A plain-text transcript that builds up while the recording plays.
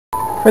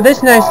For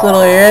this nice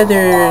little area,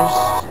 there's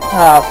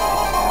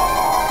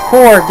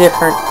 4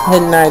 different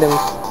hidden items.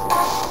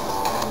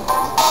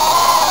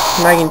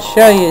 And I can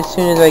show you as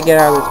soon as I get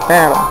out of this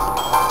battle.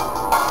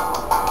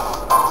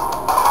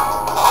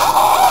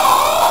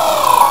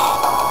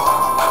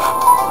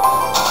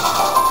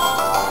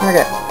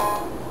 Okay.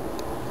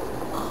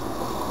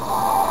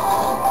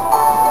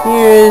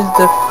 Here is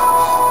the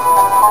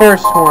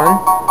first one.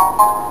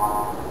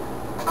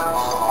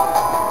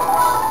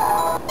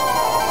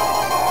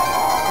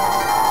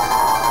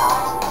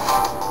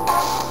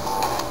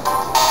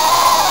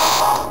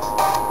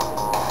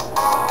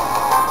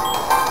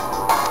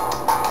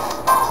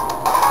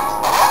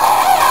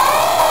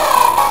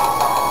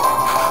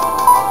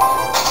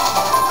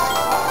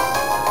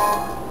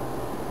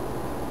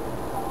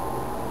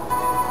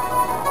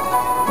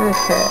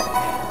 Okay.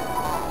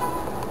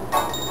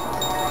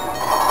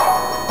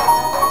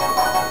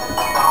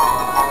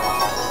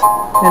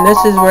 And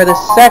this is where the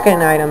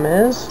second item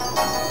is.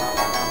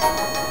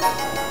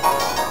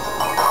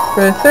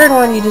 For the third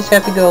one, you just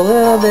have to go a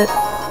little bit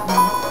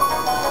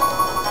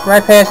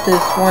right past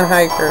this one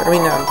hiker. I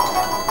mean, not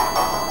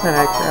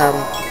hiker,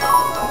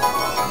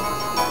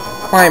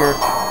 climber.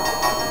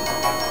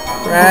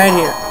 Right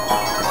here.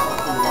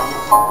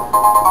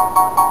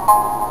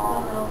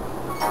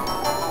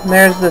 And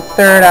there's the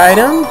third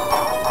item.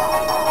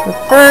 The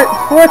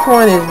fourth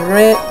one is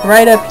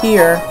right up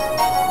here,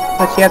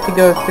 but you have to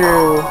go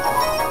through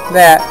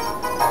that.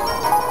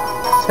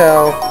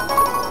 So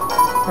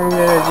I'm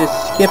gonna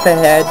just skip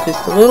ahead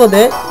just a little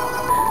bit.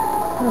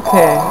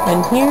 Okay,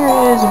 and here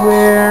is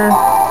where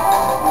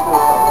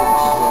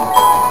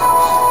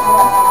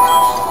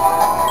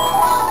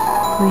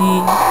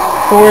the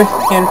fourth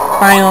and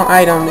final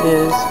item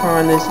is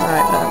on this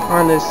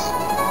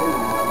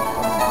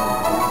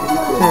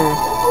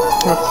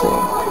let's see.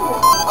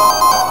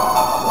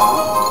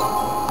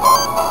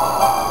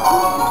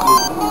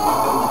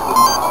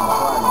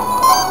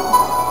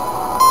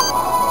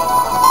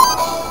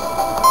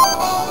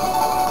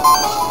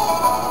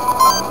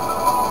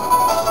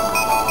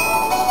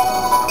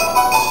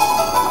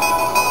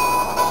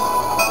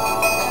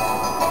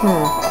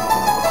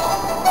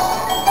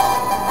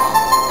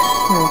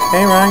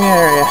 Okay, wrong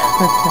area.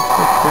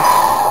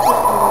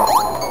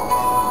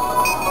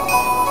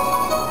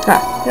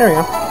 There we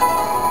go.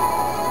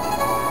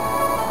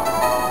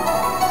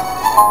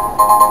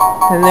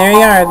 And there you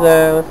are,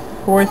 the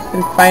fourth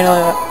and final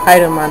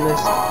item on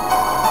this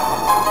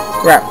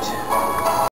route.